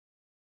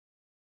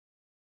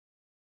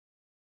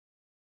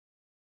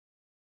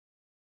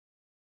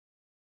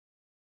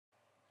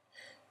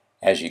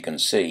As you can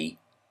see,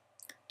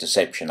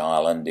 Deception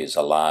Island is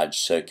a large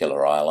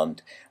circular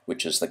island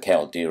which is the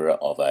caldera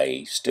of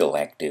a still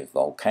active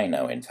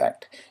volcano. In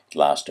fact, it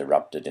last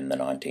erupted in the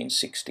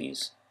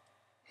 1960s.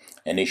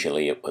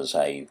 Initially it was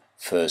a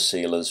fur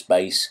sealers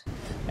base,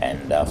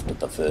 and after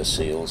the fur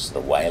seals the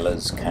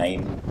whalers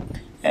came,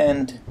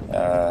 and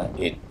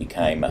it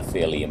became a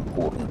fairly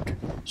important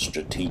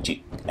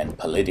strategic and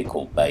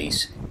political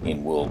base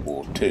in World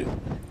War II.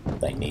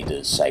 They needed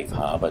a safe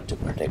harbour to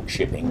protect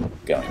shipping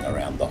going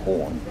around the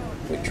Horn,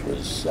 which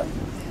was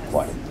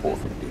quite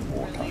important in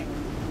wartime.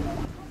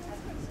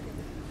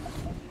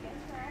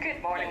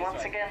 Good morning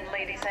once again,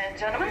 ladies and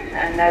gentlemen,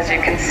 and as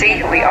you can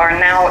see, we are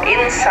now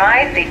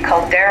inside the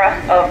caldera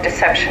of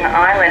Deception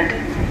Island.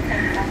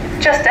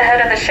 Just ahead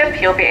of the ship,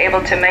 you'll be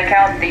able to make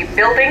out the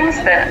buildings.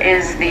 That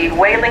is the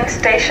whaling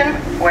station,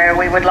 where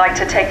we would like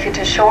to take you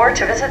to shore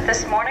to visit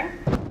this morning.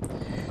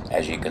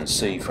 As you can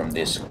see from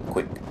this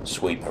quick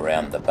sweep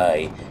around the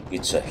bay,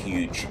 it's a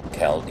huge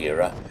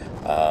caldera,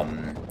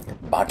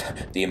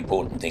 but the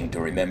important thing to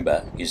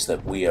remember is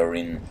that we are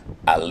in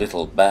a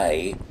little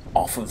bay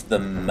off of the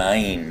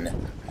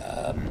main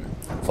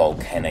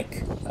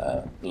volcanic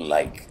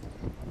lake,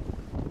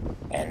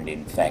 and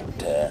in fact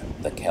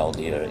the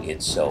caldera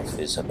itself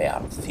is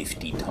about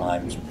 50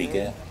 times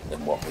bigger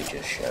than what we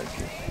just showed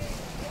you.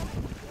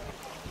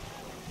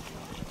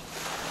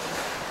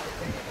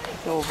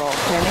 It's all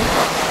volcanic.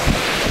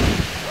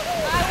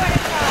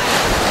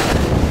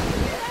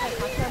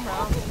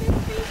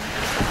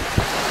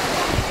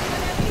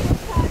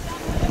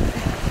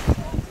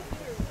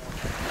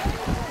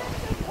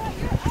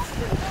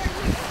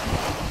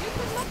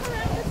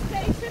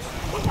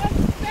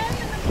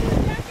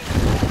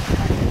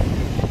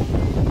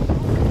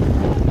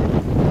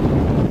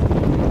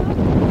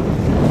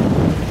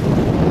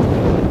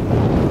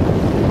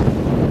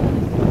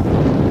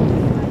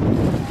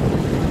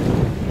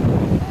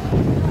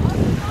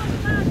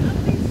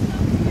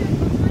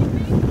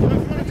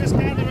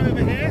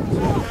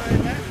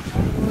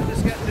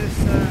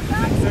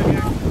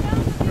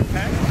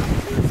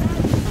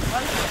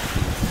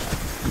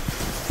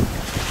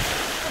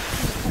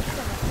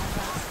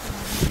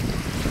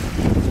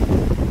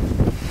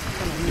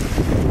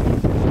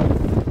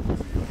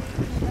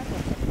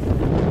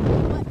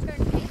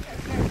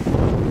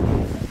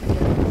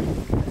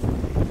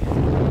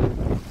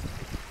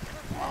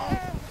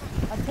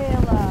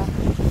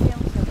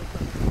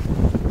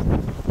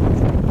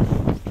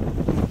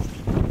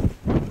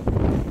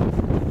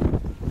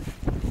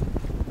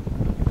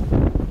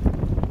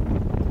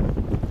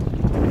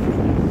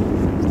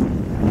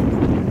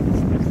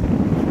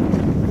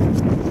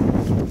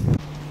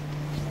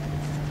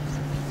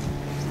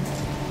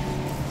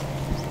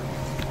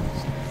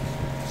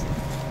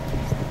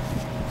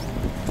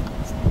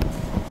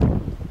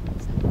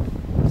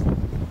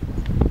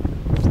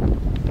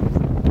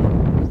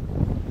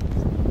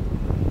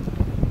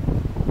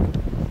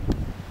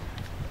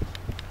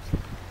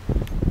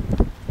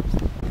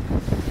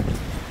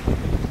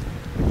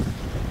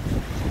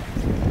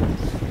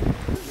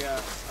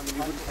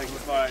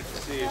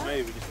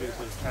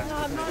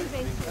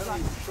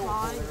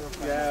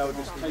 Yeah, or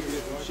just taking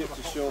it from ship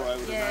to shore, I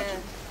would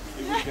imagine.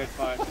 You wouldn't go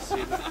far to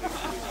see that thing.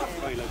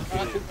 Very low,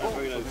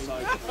 very low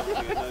side.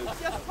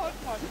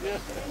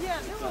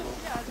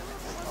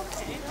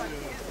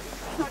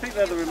 I think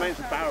they're the remains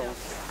of barrels.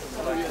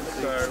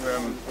 So,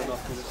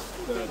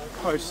 the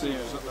post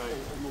seals that they...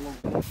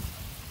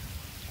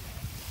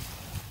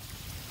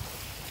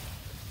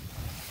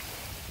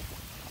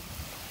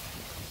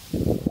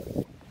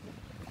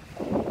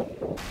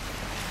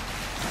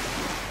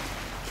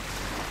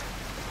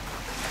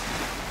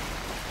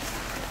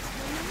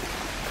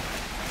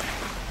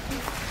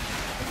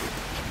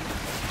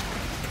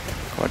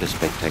 Quite a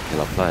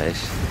spectacular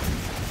place.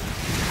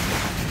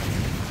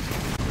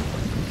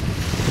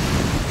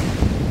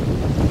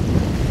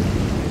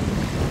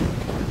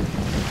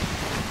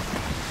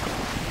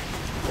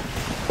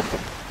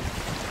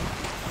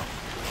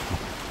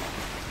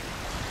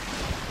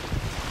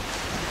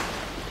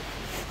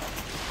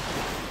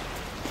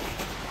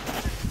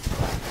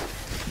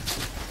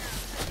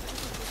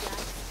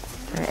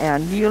 Our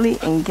newly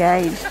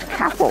engaged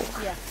couple.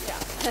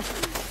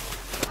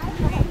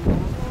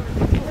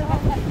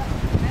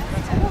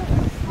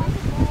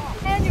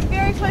 And you're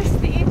very close to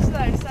the edge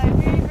though, so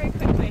very, very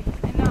quickly.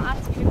 And they'll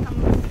ask you to come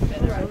a little bit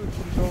further over.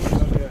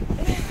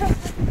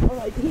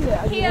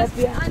 Yes,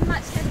 I'm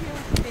much happier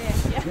with you there.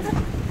 Yeah.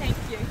 Thank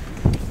you.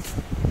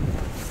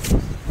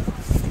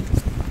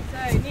 So,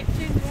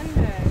 Neptune's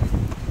window.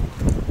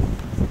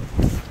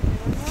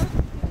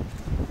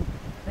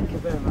 Thank you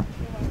very much.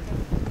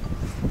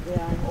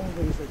 Yeah, I'm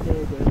always a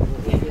day there.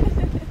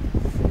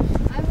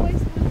 I've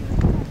always wanted to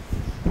come.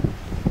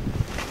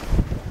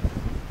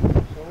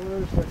 So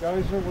where's the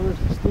geyser? Where's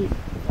the steam?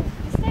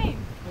 The same.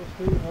 No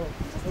steam? Oh,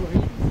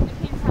 heat.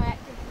 Depends how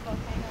active the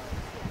volcano is.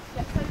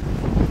 Yeah.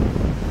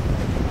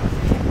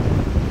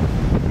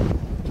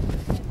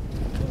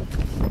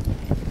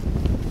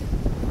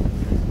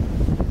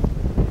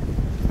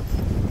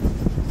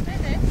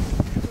 Maybe.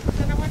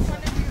 Then I went one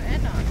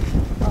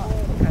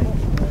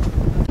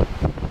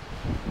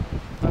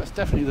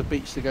definitely the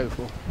beach to go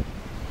for.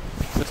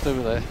 Just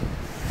over there.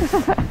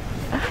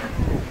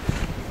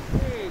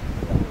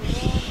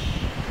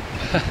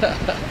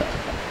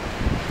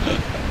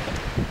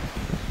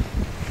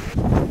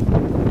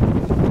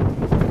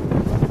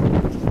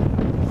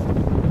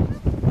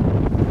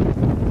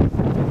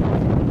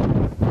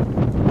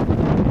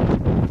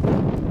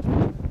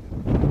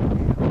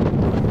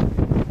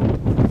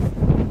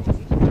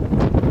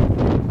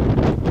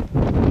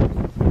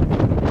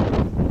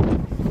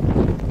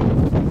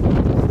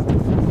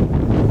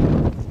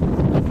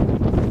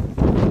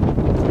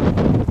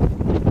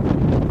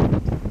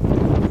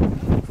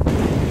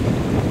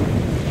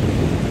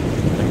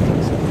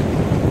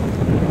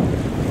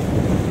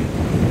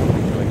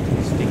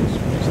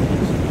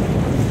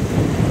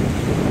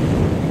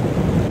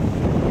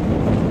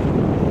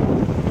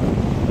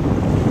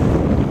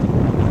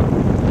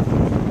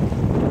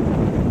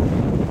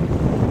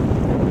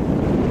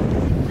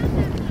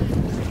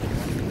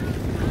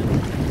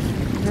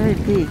 Very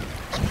big.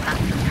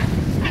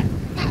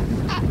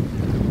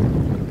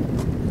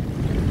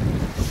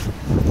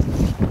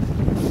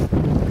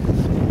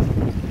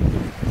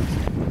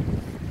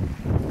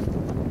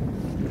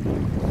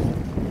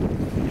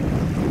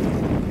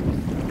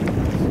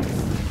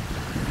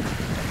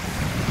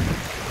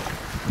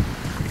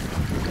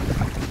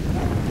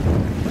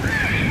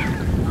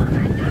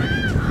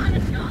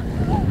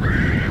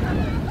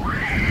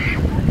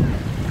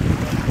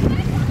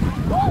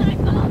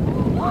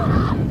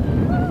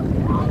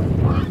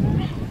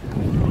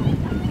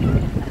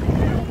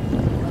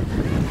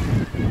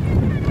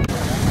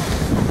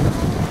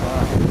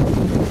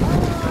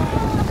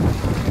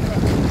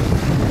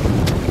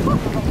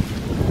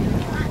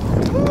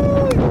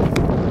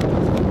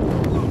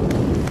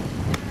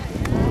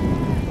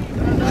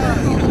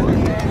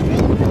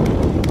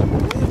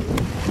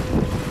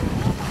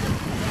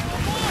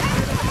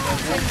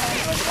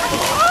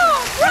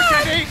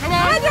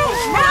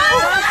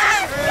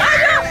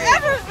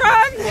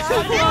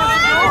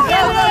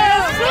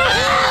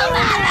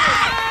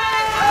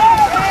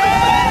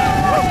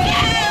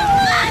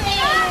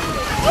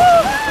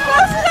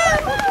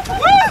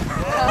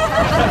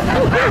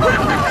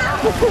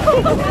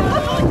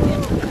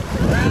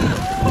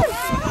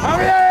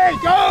 Hurry,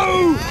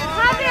 go!